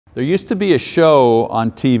There used to be a show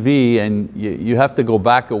on TV, and you have to go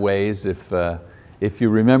back a ways if you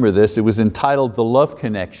remember this. It was entitled The Love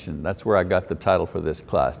Connection. That's where I got the title for this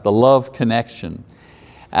class, The Love Connection.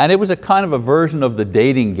 And it was a kind of a version of the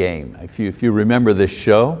dating game, if you remember this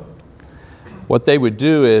show. What they would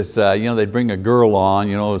do is they'd bring a girl on,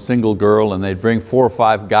 a single girl, and they'd bring 4 or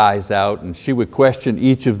 5 guys out, and she would question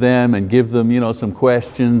each of them and give them some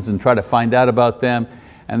questions and try to find out about them.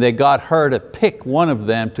 And they got her to pick one of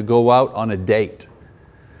them to go out on a date.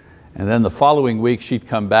 And then the following week she'd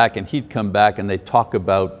come back and he'd come back, and they'd talk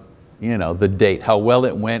about the date, how well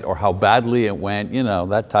it went or how badly it went,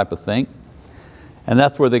 that type of thing. And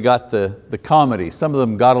that's where they got the comedy. Some of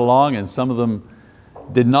them got along and some of them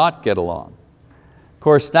did not get along. Of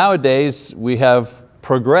course, nowadays we have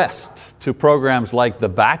progressed to programs like The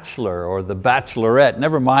Bachelor or The Bachelorette.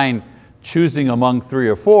 Never mind choosing among 3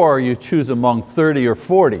 or 4, you choose among 30 or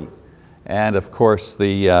 40. And of course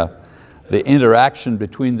the interaction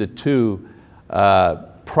between the two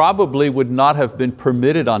probably would not have been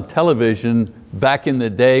permitted on television back in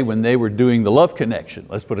the day when they were doing The Love Connection.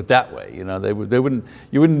 Let's put it that way.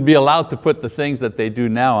 You wouldn't be allowed to put the things that they do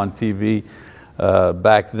now on TV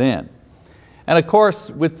back then. And of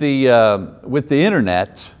course with the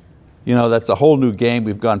internet, that's a whole new game.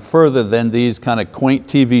 We've gone further than these kind of quaint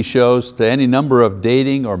TV shows to any number of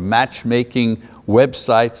dating or matchmaking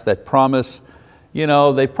websites that promise,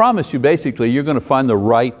 they promise you basically you're going to find the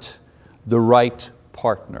right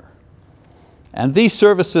partner. And these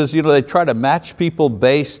services, they try to match people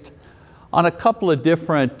based on a couple of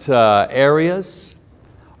different areas.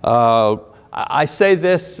 I say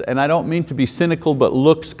this, and I don't mean to be cynical, but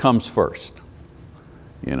looks comes first.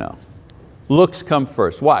 Looks come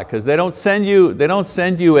first. Why? Because they don't send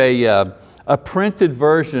you a printed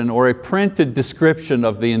version or a printed description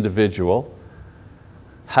of the individual.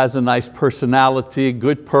 Has a nice personality,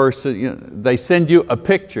 good person. They send you a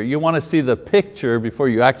picture. You want to see the picture before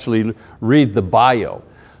you actually read the bio.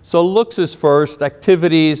 So looks is first,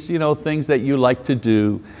 activities, things that you like to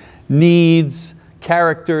do, needs,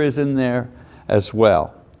 character is in there as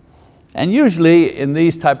well. And usually in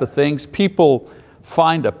these type of things, people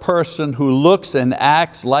find a person who looks and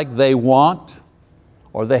acts like they want,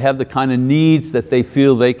 or they have the kind of needs that they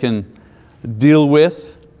feel they can deal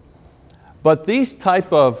with. But these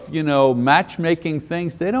type of matchmaking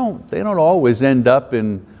things, they don't always end up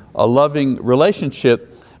in a loving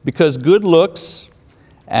relationship, because good looks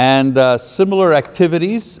and similar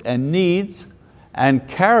activities and needs and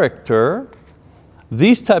character,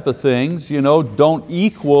 these type of things don't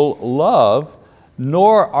equal love,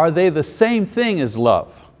 nor are they the same thing as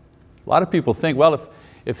love. A lot of people think, well,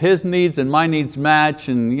 if his needs and my needs match,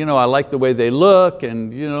 and I like the way they look,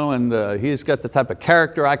 and he's got the type of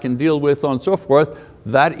character I can deal with, and so forth,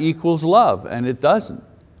 that equals love. And it doesn't.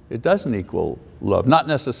 It doesn't equal love, not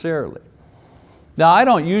necessarily. Now, I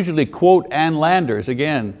don't usually quote Ann Landers.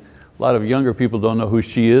 Again, a lot of younger people don't know who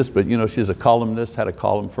she is, but she's a columnist, had a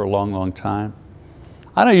column for a long, long time.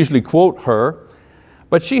 I don't usually quote her,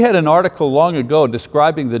 but she had an article long ago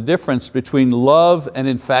describing the difference between love and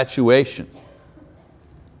infatuation.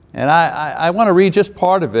 And I want to read just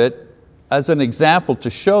part of it as an example to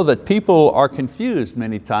show that people are confused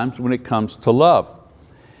many times when it comes to love.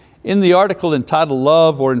 In the article entitled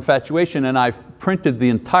Love or Infatuation, and I've printed the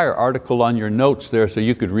entire article on your notes there so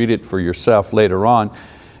you could read it for yourself later on,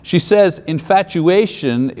 she says,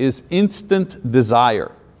 infatuation is instant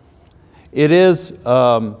desire. It is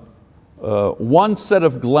one set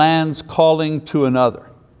of glands calling to another.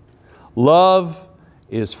 Love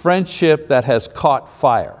is friendship that has caught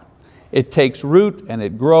fire. It takes root and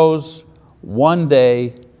it grows one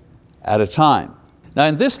day at a time. Now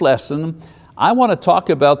in this lesson, I want to talk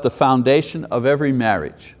about the foundation of every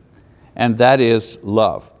marriage, and that is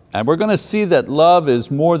love. And we're going to see that love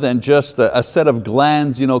is more than just a set of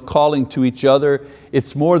glands calling to each other.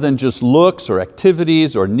 It's more than just looks or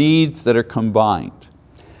activities or needs that are combined.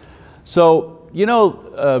 So,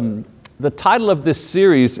 the title of this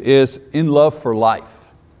series is In Love for Life.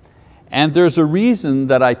 And there's a reason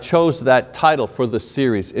that I chose that title for the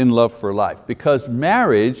series, In Love for Life, because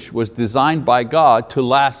marriage was designed by God to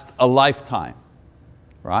last a lifetime,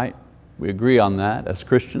 right? We agree on that as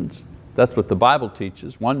Christians. That's what the Bible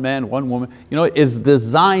teaches. One man, one woman, is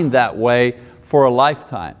designed that way for a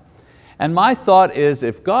lifetime. And my thought is,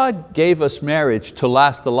 if God gave us marriage to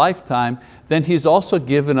last a lifetime, then He's also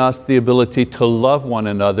given us the ability to love one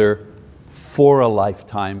another for a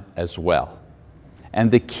lifetime as well. And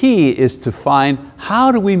the key is to find,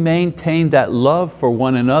 how do we maintain that love for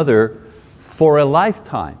one another for a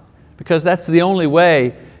lifetime? Because that's the only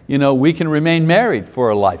way we can remain married for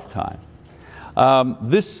a lifetime.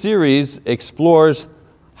 This series explores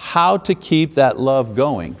how to keep that love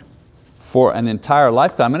going for an entire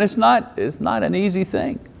lifetime. And it's not an easy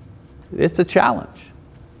thing. It's a challenge.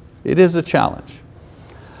 It is a challenge.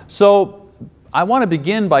 So I want to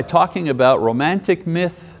begin by talking about romantic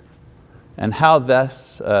myth and how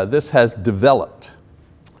this has developed.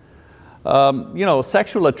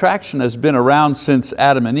 Sexual attraction has been around since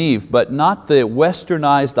Adam and Eve, but not the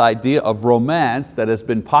westernized idea of romance that has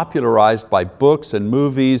been popularized by books and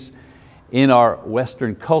movies in our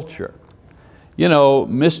Western culture. You know,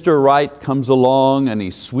 Mr. Right comes along and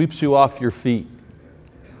he sweeps you off your feet.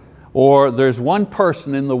 Or there's one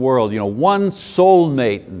person in the world, one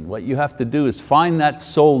soulmate, and what you have to do is find that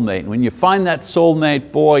soulmate. And when you find that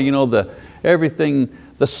soulmate, boy, everything,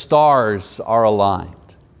 the stars are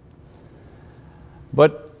aligned.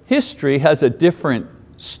 But history has a different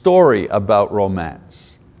story about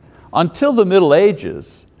romance. Until the Middle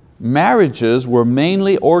Ages, marriages were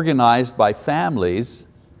mainly organized by families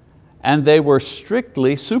and they were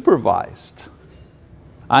strictly supervised.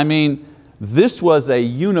 I mean, this was a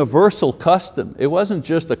universal custom. It wasn't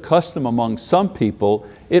just a custom among some people,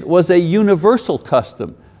 it was a universal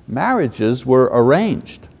custom. Marriages were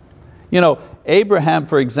arranged. Abraham,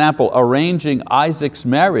 for example, arranging Isaac's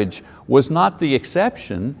marriage was not the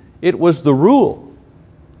exception, it was the rule.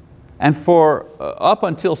 And for up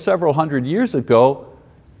until several hundred years ago,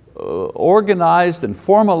 organized and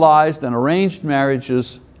formalized and arranged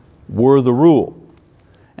marriages were the rule.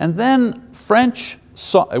 And then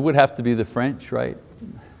it would have to be the French, right?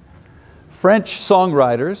 French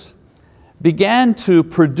songwriters began to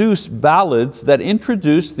produce ballads that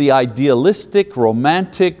introduced the idealistic,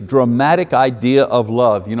 romantic, dramatic idea of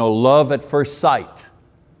love. Love at first sight.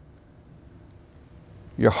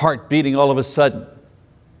 Your heart beating all of a sudden.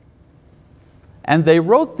 And they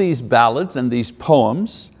wrote these ballads and these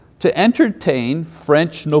poems to entertain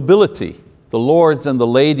French nobility, the lords and the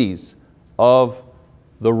ladies of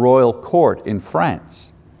the royal court in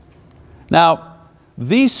France. Now,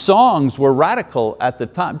 these songs were radical at the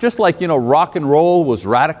time, just like rock and roll was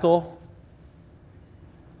radical,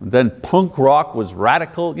 then punk rock was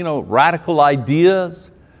radical, radical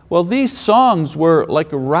ideas. Well, these songs were like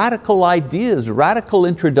radical ideas, radical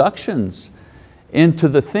introductions into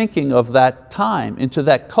the thinking of that time, into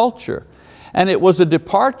that culture. And it was a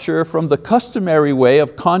departure from the customary way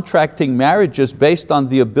of contracting marriages based on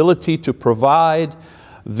the ability to provide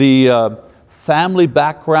the family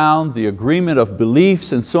background, the agreement of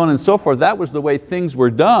beliefs, and so on and so forth. That was the way things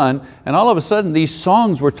were done. And all of a sudden these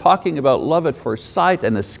songs were talking about love at first sight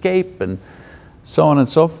and escape and so on and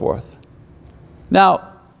so forth. Now,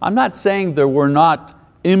 I'm not saying there were not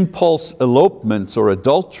impulse elopements or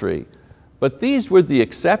adultery, but these were the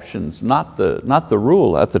exceptions, not the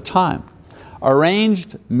rule at the time.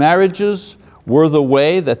 Arranged marriages were the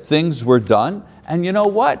way that things were done, and you know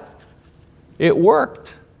what? It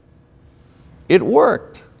worked. It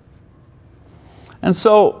worked. And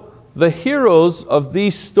so the heroes of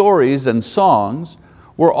these stories and songs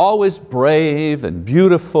were always brave and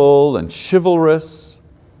beautiful and chivalrous.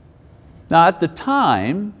 Now at the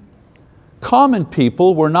time, common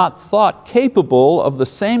people were not thought capable of the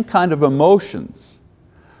same kind of emotions.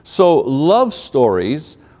 So love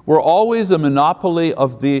stories were always a monopoly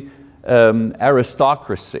of the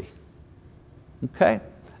aristocracy. Okay?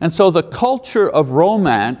 And so the culture of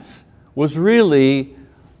romance was really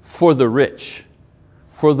for the rich,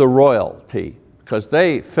 for the royalty, because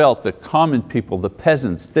they felt that common people, the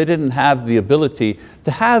peasants, they didn't have the ability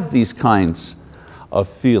to have these kinds of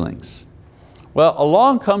feelings. Well,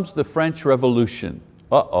 along comes the French Revolution.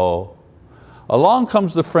 Along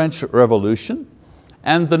comes the French Revolution,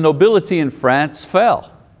 and the nobility in France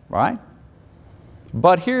fell, right?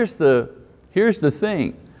 But here's the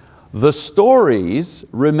thing. The stories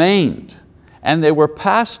remained, and they were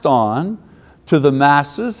passed on to the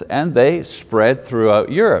masses, and they spread throughout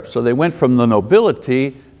Europe. So they went from the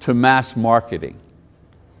nobility to mass marketing.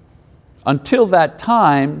 Until that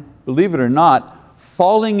time, believe it or not,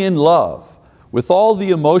 falling in love with all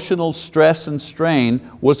the emotional stress and strain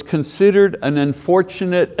was considered an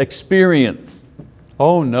unfortunate experience.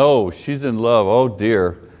 Oh no, she's in love, oh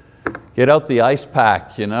dear. Get out the ice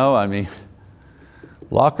pack,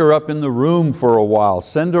 lock her up in the room for a while,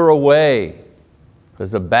 send her away,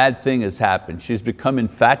 because a bad thing has happened. She's become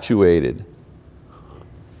infatuated.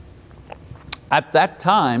 At that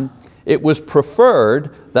time, it was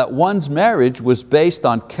preferred that one's marriage was based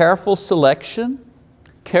on careful selection,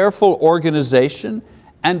 careful organization,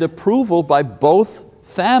 and approval by both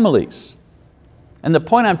families. And the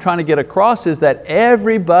point I'm trying to get across is that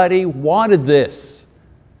everybody wanted this,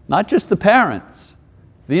 not just the parents.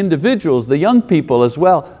 the individuals, the young people as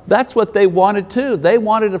well, that's what they wanted too. They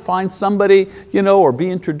wanted to find somebody, or be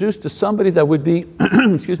introduced to somebody that would be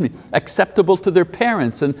excuse me, acceptable to their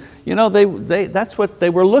parents. And that's what they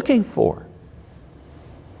were looking for.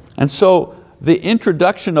 And so the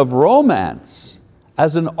introduction of romance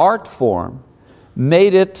as an art form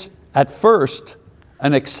made it at first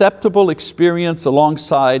an acceptable experience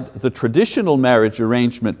alongside the traditional marriage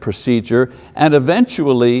arrangement procedure, and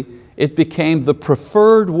eventually it became the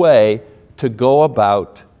preferred way to go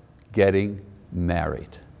about getting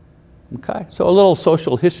married. Okay, so a little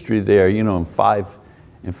social history there, in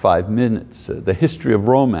 5 minutes, the history of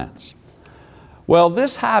romance. Well,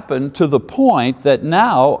 this happened to the point that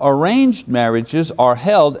now arranged marriages are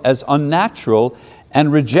held as unnatural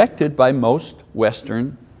and rejected by most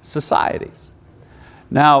Western societies.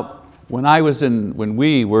 Now, when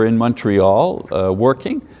we were in Montreal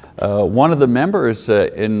working, one of the members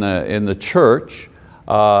in the church,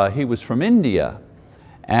 he was from India,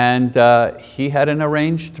 and he had an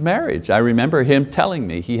arranged marriage. I remember him telling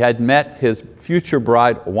me he had met his future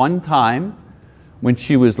bride one time when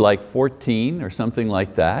she was like 14 or something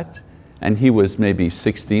like that, and he was maybe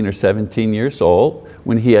 16 or 17 years old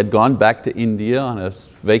when he had gone back to India on a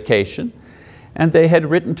vacation. And they had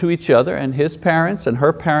written to each other, and his parents and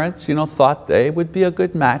her parents thought they would be a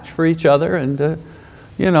good match for each other. And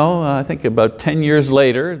I think about 10 years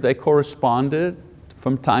later, they corresponded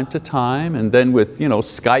from time to time, and then with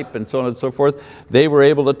Skype and so on and so forth, they were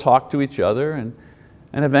able to talk to each other, and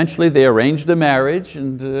eventually they arranged a marriage,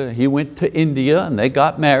 and he went to India and they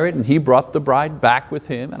got married, and he brought the bride back with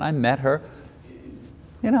him, and I met her.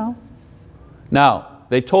 Now,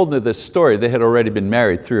 they told me this story. They had already been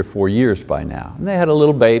married 3 or 4 years by now, and they had a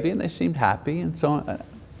little baby, and they seemed happy, and so on.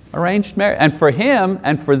 Arranged marriage. And for him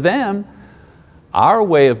and for them, our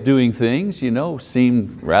way of doing things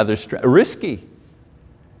seemed rather risky.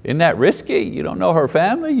 Isn't that risky? You don't know her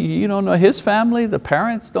family, you don't know his family, the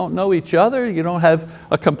parents don't know each other, you don't have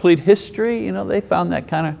a complete history. They found that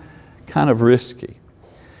kind of risky.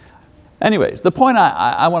 Anyways, the point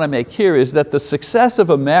I want to make here is that the success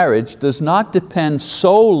of a marriage does not depend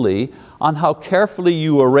solely on how carefully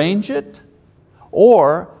you arrange it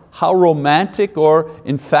or how romantic or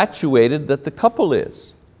infatuated that the couple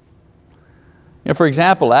is. For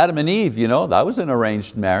example, Adam and Eve, that was an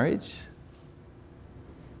arranged marriage.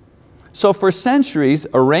 So for centuries,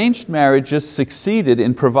 arranged marriages succeeded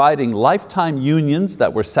in providing lifetime unions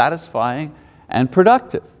that were satisfying and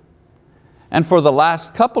productive. And for the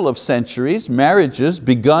last couple of centuries, marriages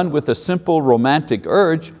begun with a simple romantic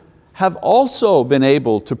urge have also been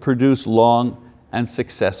able to produce long and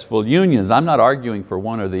successful unions. I'm not arguing for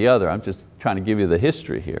one or the other, I'm just trying to give you the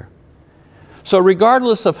history here. So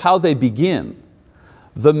regardless of how they begin,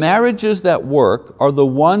 the marriages that work are the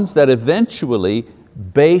ones that eventually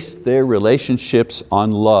base their relationships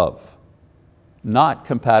on love, not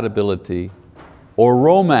compatibility or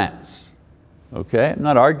romance. Okay? I'm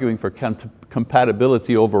not arguing for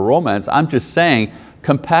compatibility over romance. I'm just saying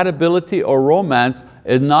compatibility or romance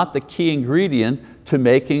is not the key ingredient to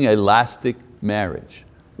making a lasting marriage.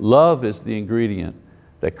 Love is the ingredient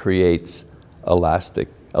that creates a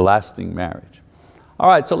lasting marriage. All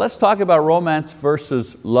right, so let's talk about romance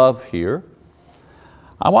versus love here.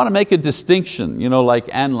 I want to make a distinction, like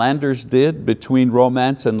Ann Landers did, between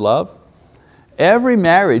romance and love. Every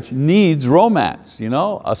marriage needs romance,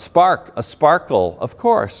 a spark, a sparkle, of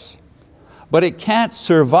course. But it can't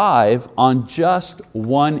survive on just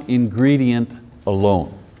one ingredient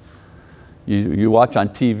alone. You watch on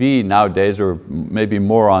TV nowadays, or maybe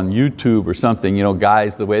more on YouTube or something,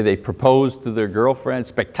 guys, the way they propose to their girlfriend,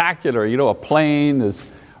 spectacular, a plane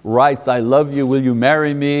writes, "I love you, will you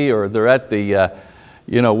marry me?" Or they're at the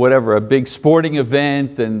whatever, a big sporting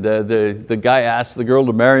event, and the guy asks the girl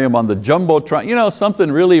to marry him on the Jumbotron,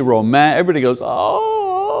 something really romantic. Everybody goes,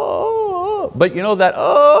 "Oh," but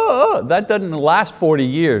that doesn't last 40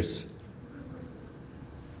 years.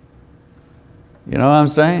 You know what I'm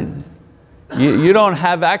saying? You don't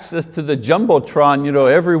have access to the Jumbotron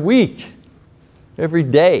every week, every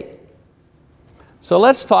day. So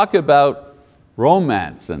let's talk about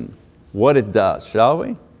romance and what it does, shall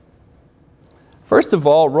we? First of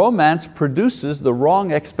all, romance produces the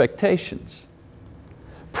wrong expectations.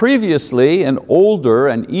 Previously, in older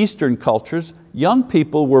and Eastern cultures, young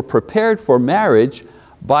people were prepared for marriage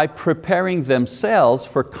by preparing themselves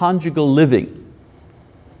for conjugal living.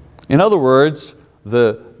 In other words,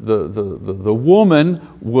 the woman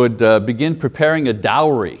would begin preparing a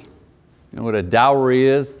dowry. You know what a dowry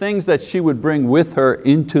is? Things that she would bring with her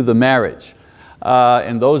into the marriage.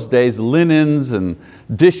 In those days, linens and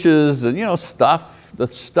dishes and the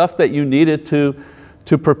stuff that you needed to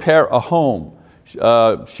to prepare a home.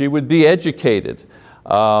 She would be educated.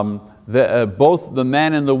 Both the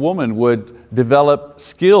man and the woman would develop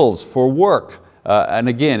skills for work. And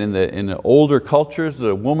again, in the older cultures,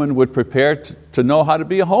 the woman would prepare to know how to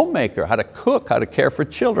be a homemaker, how to cook, how to care for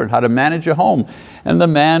children, how to manage a home. And the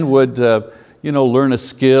man would learn a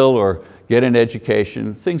skill or get an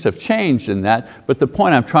education. Things have changed in that, but the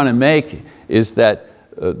point I'm trying to make is that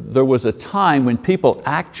there was a time when people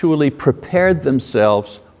actually prepared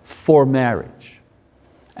themselves for marriage.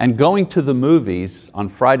 And going to the movies on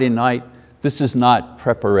Friday night, this is not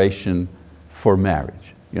preparation for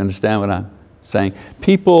marriage. You understand what I'm saying?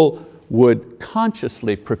 People would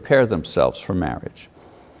consciously prepare themselves for marriage.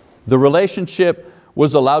 The relationship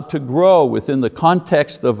was allowed to grow within the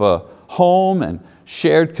context of a home and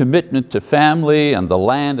shared commitment to family and the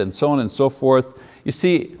land and so on and so forth. You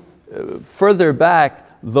see, further back,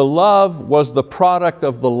 the love was the product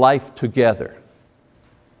of the life together.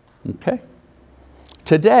 Okay?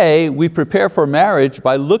 Today, we prepare for marriage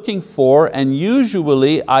by looking for and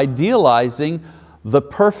usually idealizing the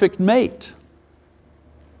perfect mate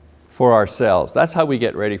for ourselves. That's how we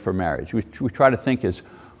get ready for marriage. We try to think is,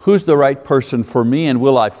 who's the right person for me and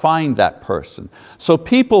will I find that person? So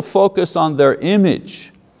people focus on their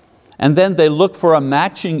image and then they look for a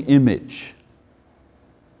matching image.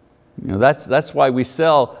 That's why we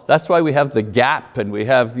sell, that's why we have the Gap and we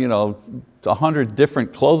have 100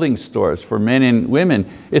 different clothing stores for men and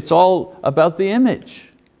women. It's all about the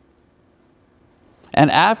image. And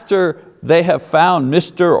after they have found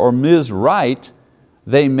Mr. or Ms. Right,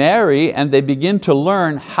 they marry and they begin to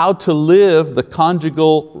learn how to live the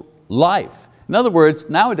conjugal life. In other words,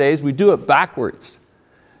 nowadays we do it backwards.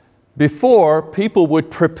 Before, people would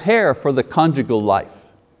prepare for the conjugal life,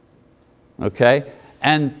 okay,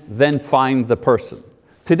 and then find the person.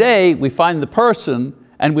 Today, we find the person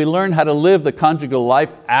and we learn how to live the conjugal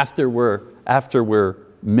life after we're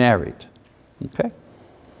married, okay?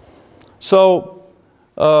 So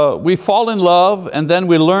we fall in love and then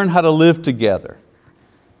we learn how to live together.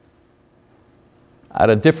 At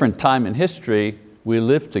a different time in history, we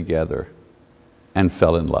lived together and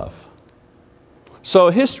fell in love.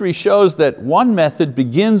 So history shows that one method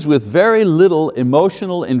begins with very little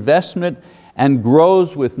emotional investment and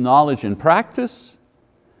grows with knowledge and practice,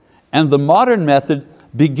 and the modern method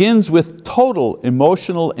begins with total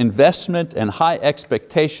emotional investment and high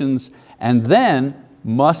expectations and then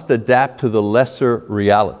must adapt to the lesser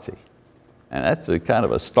reality. And that's a kind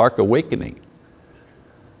of a stark awakening.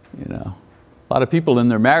 A lot of people in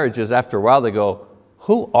their marriages, after a while they go,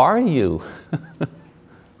 who are you?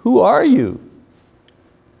 Who are you?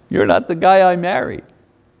 You're not the guy I married.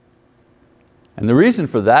 And the reason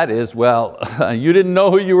for that is, well, you didn't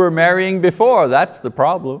know who you were marrying before. That's the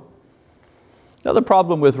problem. Another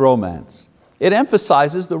problem with romance, it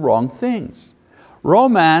emphasizes the wrong things.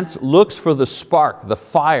 Romance looks for the spark, the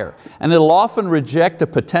fire, and it'll often reject a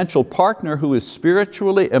potential partner who is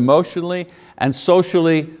spiritually, emotionally, and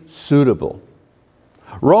socially suitable.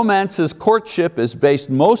 Romance's courtship is based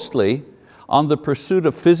mostly on the pursuit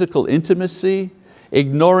of physical intimacy,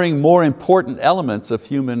 ignoring more important elements of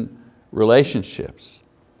human relationships.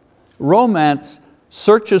 Romance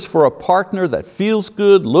searches for a partner that feels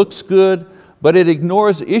good, looks good, but it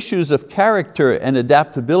ignores issues of character and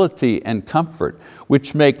adaptability and comfort,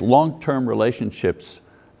 which make long-term relationships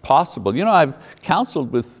possible. I've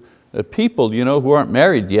counseled with people who aren't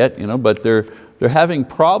married yet, but they're having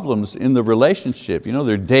problems in the relationship.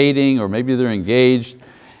 They're dating or maybe they're engaged,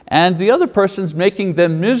 and the other person's making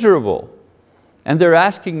them miserable. And they're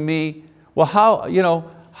asking me, well,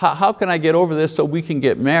 how can I get over this so we can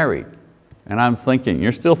get married? And I'm thinking,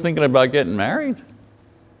 you're still thinking about getting married?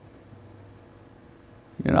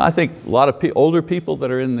 I think a lot of older people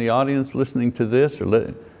that are in the audience listening to this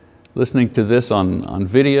or listening to this on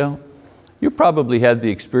video, you probably had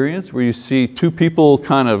the experience where you see two people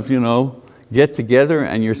kind of get together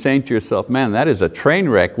and you're saying to yourself, man, that is a train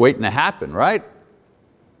wreck waiting to happen, right?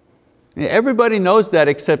 Everybody knows that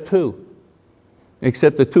except who?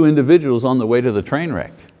 Except the two individuals on the way to the train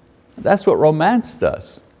wreck. That's what romance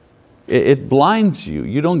does. It blinds you.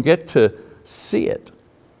 You don't get to see it.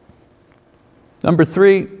 Number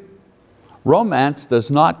 3, romance does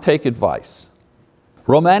not take advice.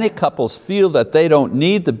 Romantic couples feel that they don't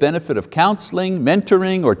need the benefit of counseling,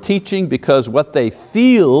 mentoring, or teaching because what they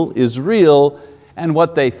feel is real and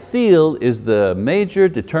what they feel is the major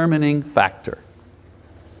determining factor.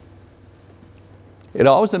 It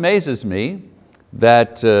always amazes me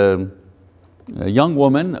that a young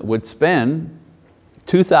woman would spend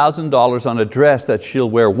 $2,000 on a dress that she'll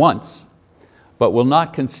wear once, but will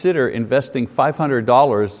not consider investing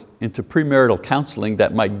 $500 into premarital counseling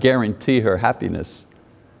that might guarantee her happiness.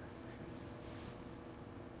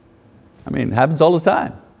 I mean, it happens all the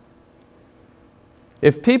time.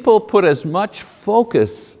 If people put as much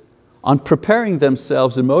focus on preparing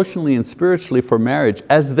themselves emotionally and spiritually for marriage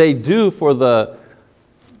as they do for the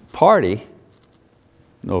party,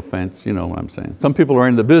 no offense, you know what I'm saying. Some people are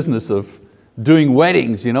in the business of doing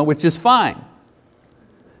weddings, which is fine,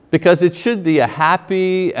 because it should be a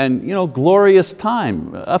happy and glorious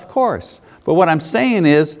time, of course. But what I'm saying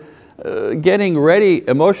is, getting ready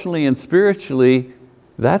emotionally and spiritually,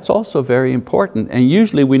 that's also very important, and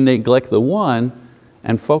usually we neglect the one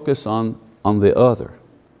and focus on the other.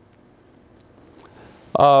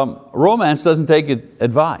 Romance doesn't take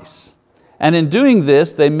advice. And in doing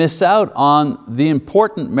this, they miss out on the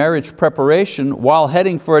important marriage preparation while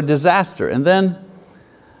heading for a disaster. And then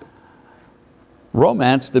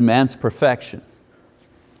romance demands perfection.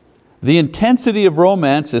 The intensity of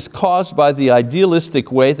romance is caused by the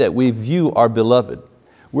idealistic way that we view our beloved.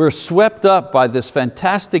 We're swept up by this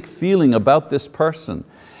fantastic feeling about this person.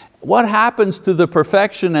 What happens to the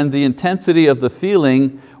perfection and the intensity of the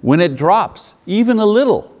feeling when it drops, even a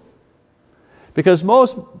little? Because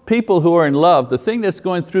most people who are in love, the thing that's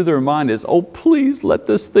going through their mind is, oh, please let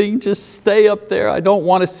this thing just stay up there. I don't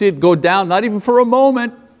want to see it go down, not even for a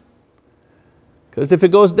moment. Because if it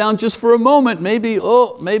goes down just for a moment, maybe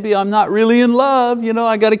I'm not really in love.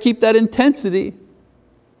 I got to keep that intensity.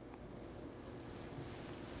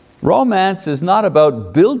 Romance is not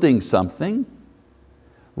about building something.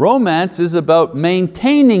 Romance is about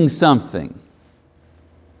maintaining something.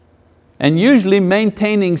 And usually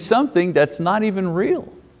maintaining something that's not even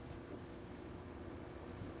real.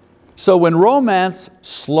 So when romance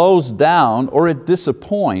slows down, or it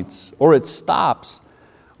disappoints, or it stops,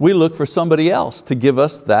 we look for somebody else to give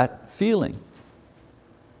us that feeling.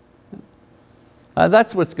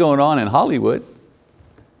 That's what's going on in Hollywood.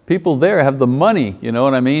 People there have the money,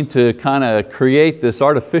 to kind of create this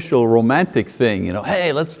artificial romantic thing.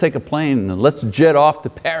 Hey, let's take a plane and let's jet off to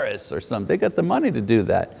Paris or something. They got the money to do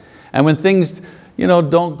that. And when things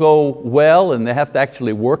don't go well and they have to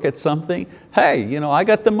actually work at something, hey, I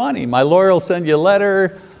got the money. My lawyer will send you a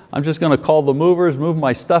letter. I'm just going to call the movers, move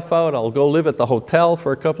my stuff out. I'll go live at the hotel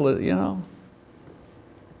for a couple of,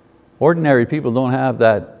 Ordinary people don't have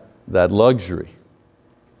that luxury.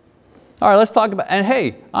 All right, let's talk about, and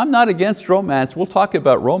hey, I'm not against romance. We'll talk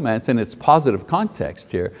about romance in its positive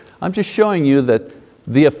context here. I'm just showing you that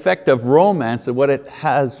the effect of romance and what it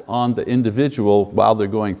has on the individual while they're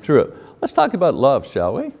going through it. Let's talk about love,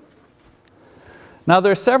 shall we? Now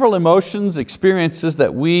there are several emotions, experiences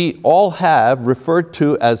that we all have referred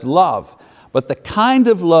to as love, but the kind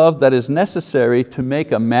of love that is necessary to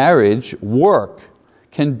make a marriage work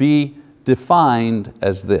can be defined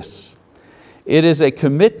as this. It is a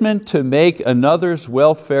commitment to make another's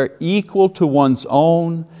welfare equal to one's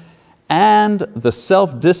own and the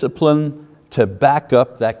self-discipline to back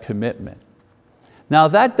up that commitment. Now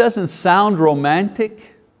that doesn't sound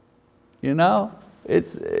romantic,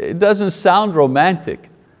 it doesn't sound romantic,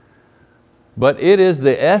 but it is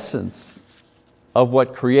the essence of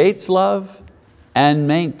what creates love and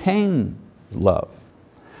maintains love.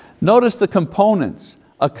 Notice the components: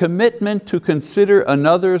 a commitment to consider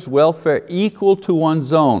another's welfare equal to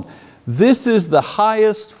one's own. This is the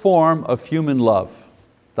highest form of human love,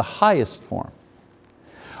 the highest form.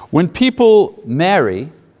 When people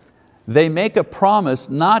marry, they make a promise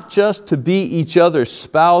not just to be each other's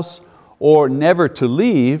spouse or never to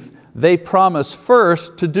leave. They promise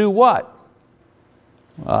first to do what?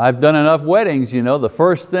 I've done enough weddings, the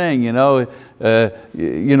first thing,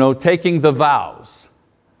 taking the vows.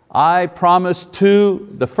 I promise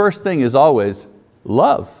to, the first thing is always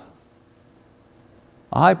love.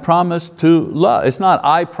 I promise to love. It's not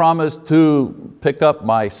I promise to pick up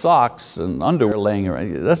my socks and underwear laying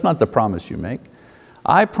around. That's not the promise you make.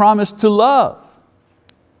 I promise to love.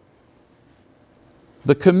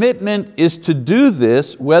 The commitment is to do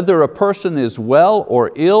this whether a person is well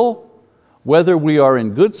or ill, whether we are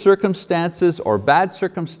in good circumstances or bad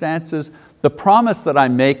circumstances. The promise that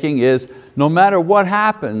I'm making is no matter what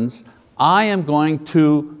happens, I am going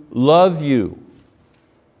to love you.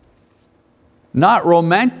 Not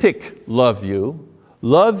romantic love you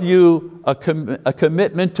a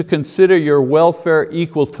commitment to consider your welfare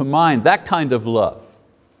equal to mine, that kind of love.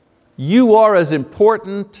 You are as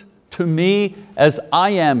important to me as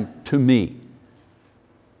I am to me.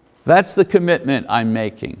 That's the commitment I'm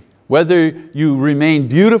making. Whether you remain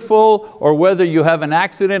beautiful or whether you have an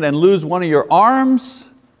accident and lose one of your arms,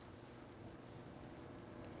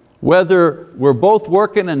 whether we're both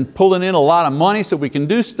working and pulling in a lot of money so we can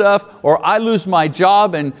do stuff, or I lose my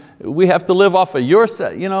job and we have to live off of your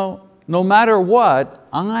set, no matter what,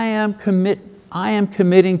 I am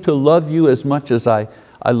committing to love you as much as I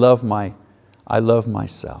love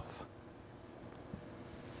myself.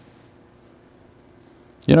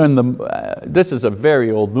 This is a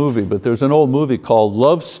very old movie, but there's an old movie called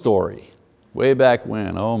Love Story, way back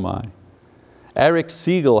when, oh my. Eric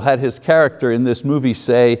Siegel had his character in this movie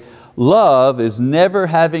say, love is never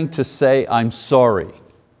having to say, I'm sorry.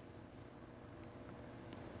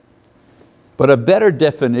 But a better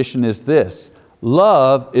definition is this: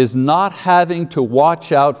 love is not having to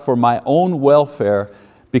watch out for my own welfare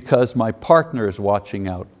because my partner is watching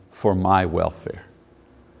out for my welfare.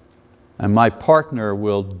 And my partner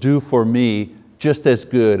will do for me just as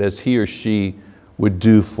good as he or she would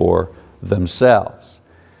do for themselves.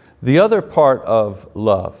 The other part of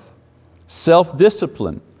love,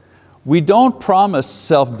 self-discipline. We don't promise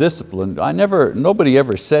self-discipline. Nobody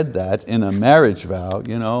ever said that in a marriage vow.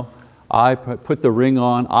 I put the ring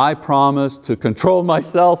on, I promise to control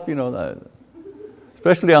myself,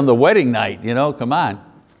 especially on the wedding night, come on.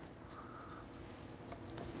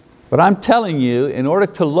 But I'm telling you, in order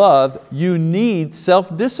to love, you need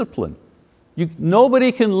self-discipline.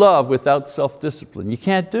 Nobody can love without self-discipline. You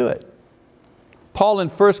can't do it. Paul in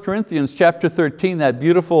 1 Corinthians chapter 13, that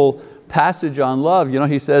beautiful passage on love,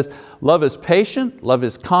 he says, love is patient, love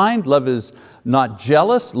is kind, love is not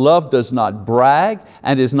jealous, love does not brag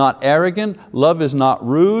and is not arrogant, love is not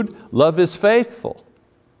rude, love is faithful.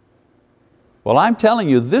 Well, I'm telling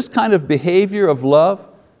you, this kind of behavior of love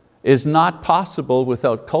is not possible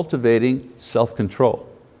without cultivating self-control.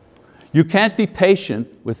 You can't be patient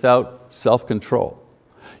without self-control.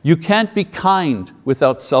 You can't be kind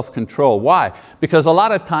without self-control. Why? Because a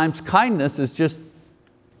lot of times kindness is just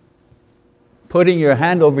putting your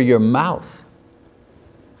hand over your mouth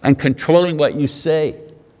and controlling what you say.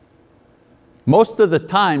 Most of the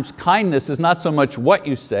times kindness is not so much what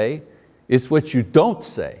you say, it's what you don't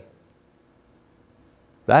say.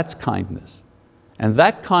 That's kindness. And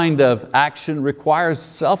that kind of action requires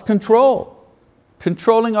self-control,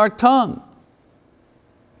 controlling our tongue.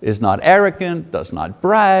 Is not arrogant, does not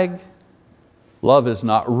brag, love is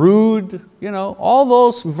not rude. All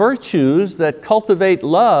those virtues that cultivate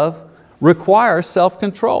love require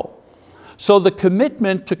self-control. So the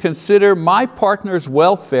commitment to consider my partner's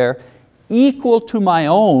welfare equal to my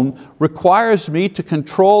own requires me to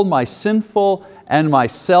control my sinful and my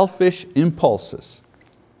selfish impulses.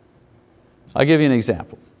 I'll give you an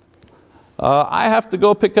example. I have to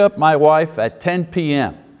go pick up my wife at 10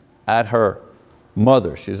 p.m. at her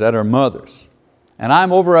mother. She's at her mother's. And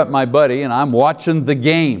I'm over at my buddy and I'm watching the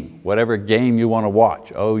game, whatever game you want to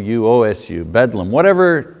watch, OU, OSU, Bedlam,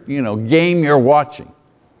 whatever game you're watching.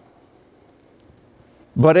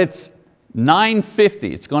 But it's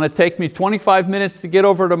 9:50. It's going to take me 25 minutes to get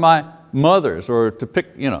over to my mother's or to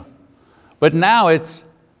pick, But now it's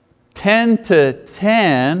 10 to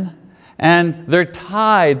 10 and they're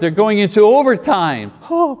tied. They're going into overtime.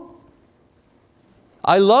 Oh.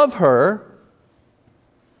 I love her,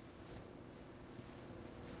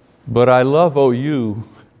 but I love OU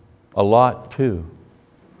a lot too.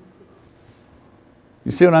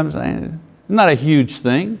 You see what I'm saying? Not a huge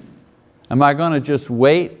thing. Am I going to just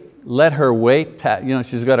wait, let her wait?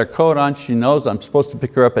 She's got her coat on, she knows I'm supposed to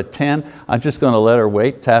pick her up at 10. I'm just going to let her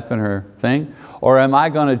wait, tapping her thing? Or am I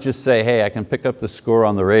going to just say, hey, I can pick up the score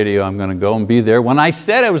on the radio, I'm going to go and be there when I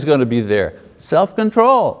said I was going to be there?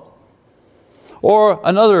 Self-control. Or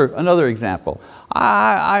another example.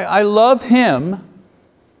 I love him,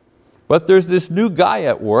 but there's this new guy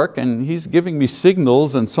at work and he's giving me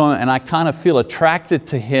signals and so on, and I kind of feel attracted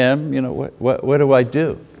to him. What do I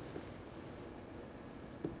do?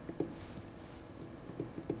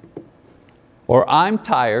 Or I'm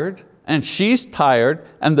tired and she's tired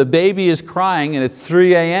and the baby is crying and it's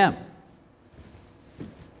 3 a.m.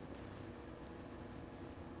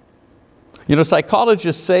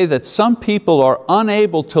 Psychologists say that some people are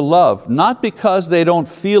unable to love, not because they don't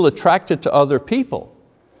feel attracted to other people,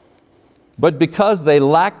 but because they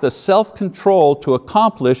lack the self-control to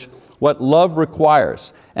accomplish what love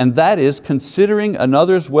requires, and that is considering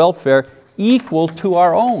another's welfare equal to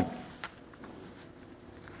our own.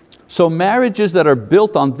 So marriages that are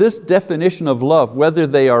built on this definition of love, whether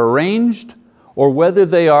they are arranged or whether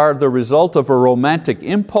they are the result of a romantic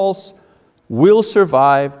impulse, will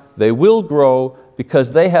survive, they will grow,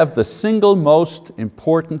 because they have the single most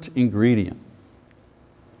important ingredient.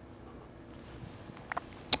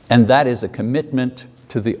 And that is a commitment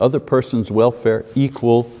to the other person's welfare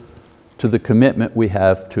equal to the commitment we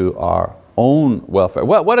have to our own welfare.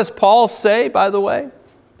 What does Paul say, by the way?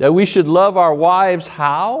 That we should love our wives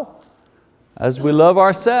how? As we love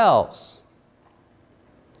ourselves.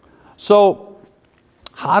 So,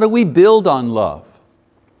 how do we build on love?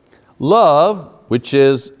 Love, which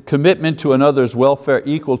is commitment to another's welfare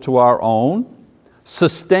equal to our own,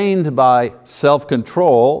 sustained by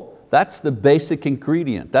self-control, that's the basic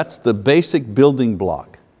ingredient. That's the basic building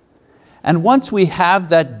block. And once we have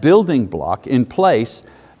that building block in place,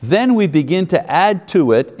 then we begin to add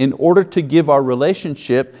to it in order to give our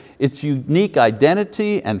relationship its unique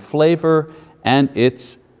identity and flavor and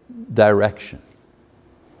its direction.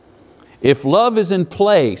 If love is in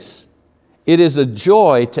place, it is a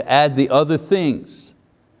joy to add the other things.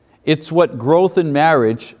 It's what growth in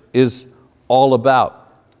marriage is all about.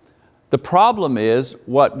 The problem is,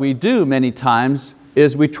 what we do many times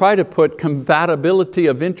is we try to put compatibility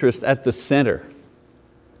of interest at the center.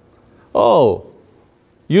 Oh,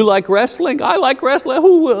 you like wrestling? I like wrestling.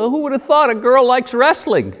 Who would have thought a girl likes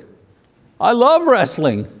wrestling? I love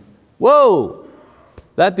wrestling. Whoa.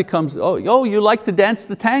 That becomes, oh, you like to dance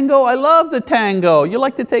the tango? I love the tango. You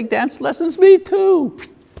like to take dance lessons? Me too.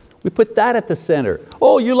 We put that at the center.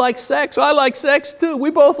 Oh, you like sex? I like sex too. We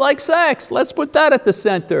both like sex. Let's put that at the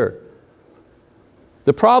center.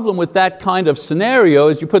 The problem with that kind of scenario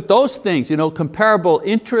is you put those things, comparable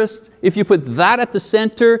interests, if you put that at the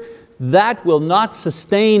center, that will not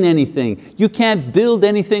sustain anything. You can't build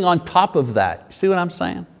anything on top of that. You see what I'm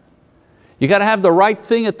saying? You got to have the right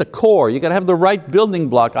thing at the core. You got to have the right building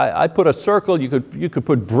block. I put a circle, you could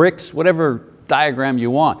put bricks, whatever diagram you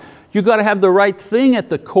want. You got to have the right thing at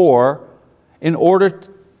the core in order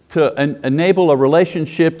to enable a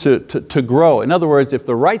relationship to grow. In other words, if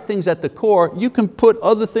the right thing's at the core, you can put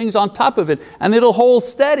other things on top of it and it'll hold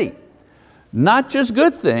steady. Not just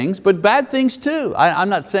good things, but bad things too. I'm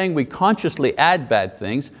not saying we consciously add bad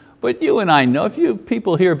things, but you and I know, if you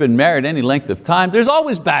people here have been married any length of time, there's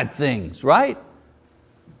always bad things, right?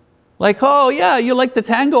 Like, oh yeah, you like the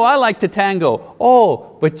tango, I like the tango.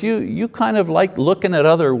 Oh, but you kind of like looking at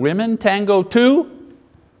other women tango too?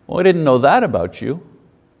 Well, I didn't know that about you.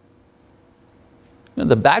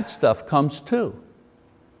 The bad stuff comes too.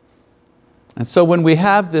 And so when we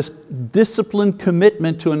have this disciplined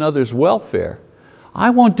commitment to another's welfare, I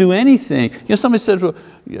won't do anything. Somebody says, well,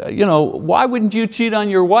 why wouldn't you cheat on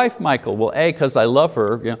your wife, Michael? Well, A, because I love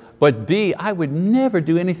her, but B, I would never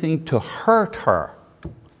do anything to hurt her.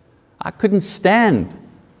 I couldn't stand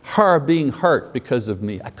her being hurt because of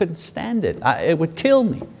me. I couldn't stand it. It would kill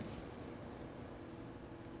me.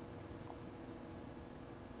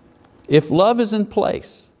 If love is in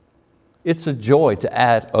place, it's a joy to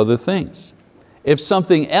add other things. If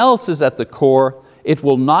something else is at the core, it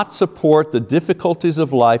will not support the difficulties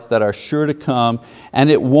of life that are sure to come, and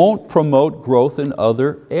it won't promote growth in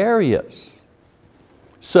other areas.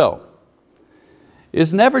 So,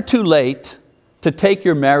 it's never too late to take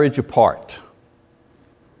your marriage apart.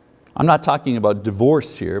 I'm not talking about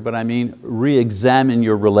divorce here, but I mean re-examine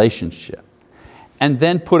your relationship and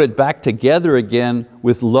then put it back together again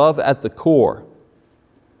with love at the core,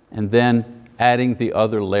 and then adding the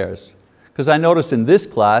other layers. Because I notice in this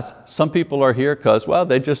class, some people are here because, well,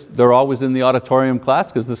 they're always in the auditorium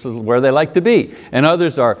class because this is where they like to be. And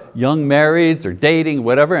others are young marrieds or dating,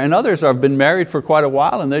 whatever, and others have been married for quite a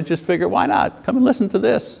while and they just figure, why not? Come and listen to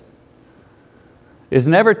this. It's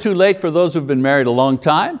never too late for those who've been married a long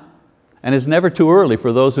time, and it's never too early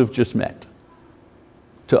for those who've just met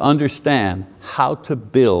to understand how to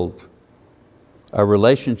build a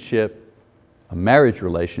relationship, a marriage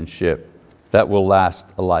relationship that will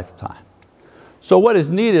last a lifetime. So what is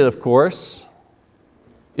needed, of course,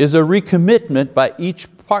 is a recommitment by each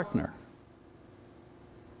partner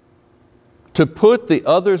to put the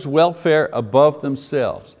other's welfare above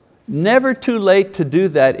themselves. Never too late to do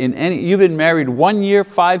that in any, you've been married 1 year,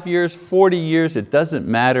 5 years, 40 years, it doesn't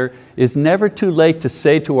matter. It's never too late to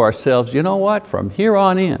say to ourselves, you know what, from here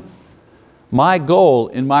on in, my goal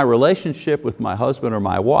in my relationship with my husband or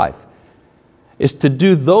my wife is to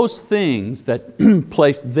do those things that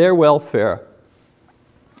place their welfare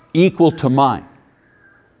equal to mine.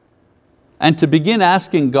 And to begin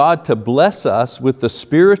asking God to bless us with the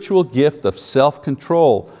spiritual gift of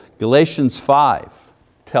self-control. Galatians 5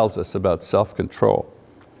 tells us about self-control.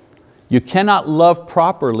 You cannot love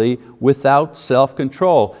properly without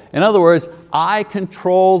self-control. In other words, I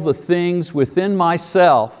control the things within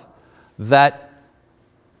myself that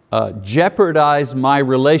jeopardize my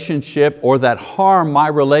relationship or that harm my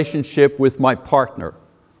relationship with my partner,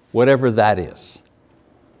 whatever that is.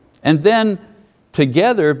 And then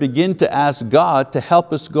together begin to ask God to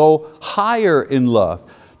help us go higher in love,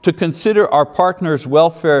 to consider our partner's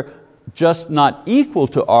welfare just not equal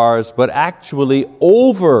to ours, but actually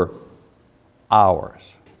over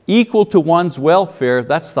ours. Equal to one's welfare,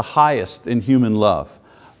 that's the highest in human love.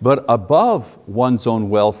 But above one's own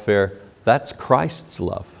welfare, that's Christ's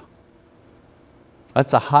love.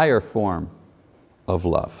 That's a higher form of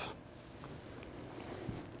love.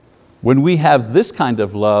 When we have this kind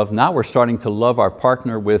of love, now we're starting to love our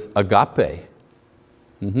partner with agape.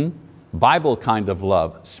 Bible kind of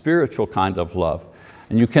love, spiritual kind of love.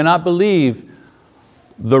 And you cannot believe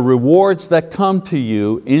the rewards that come to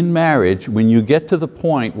you in marriage when you get to the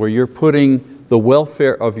point where you're putting the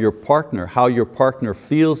welfare of your partner, how your partner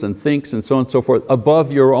feels and thinks and so on and so forth,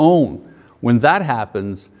 above your own. When that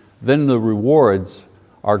happens, then the rewards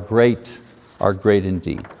are great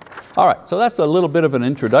indeed. All right, so that's a little bit of an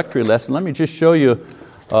introductory lesson. Let me just show you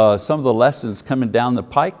some of the lessons coming down the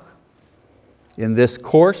pike in this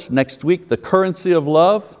course next week. The currency of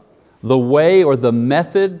love, the way or the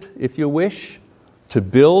method, if you wish, to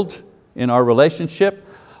build in our relationship.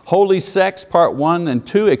 Holy Sex, part 1 and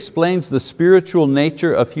 2, explains the spiritual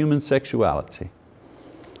nature of human sexuality.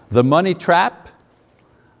 The money trap,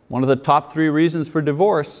 one of the top 3 reasons for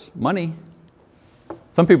divorce, money.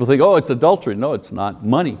 Some people think, oh, it's adultery. No, it's not.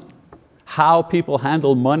 Money. How people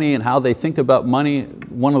handle money and how they think about money,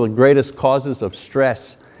 one of the greatest causes of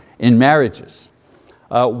stress in marriages.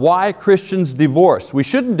 Why Christians divorce. We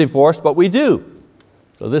shouldn't divorce, but we do.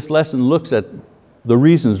 So this lesson looks at the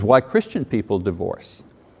reasons why Christian people divorce.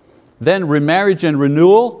 Then remarriage and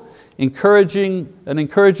renewal, an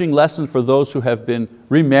encouraging lesson for those who have been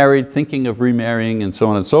remarried, thinking of remarrying, and so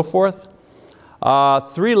on and so forth.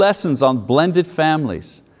 3 lessons on blended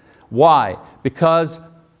families. Why? Because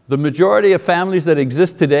the majority of families that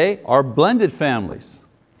exist today are blended families.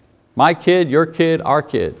 My kid, your kid, our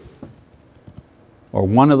kid. Or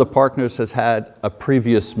one of the partners has had a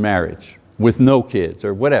previous marriage with no kids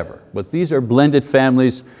or whatever. But these are blended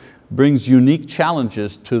families, brings unique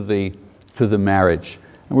challenges to the marriage.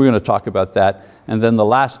 And we're going to talk about that. And then the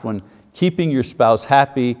last one, keeping your spouse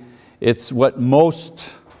happy. It's what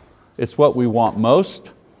we want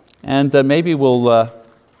most. And maybe we'll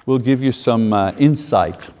give you some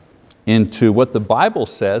insight into what the Bible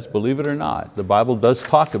says, believe it or not. The Bible does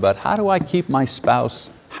talk about how do I keep my spouse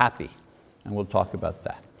happy? And we'll talk about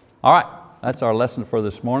that. All right, that's our lesson for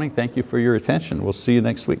this morning. Thank you for your attention. We'll see you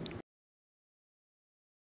next week.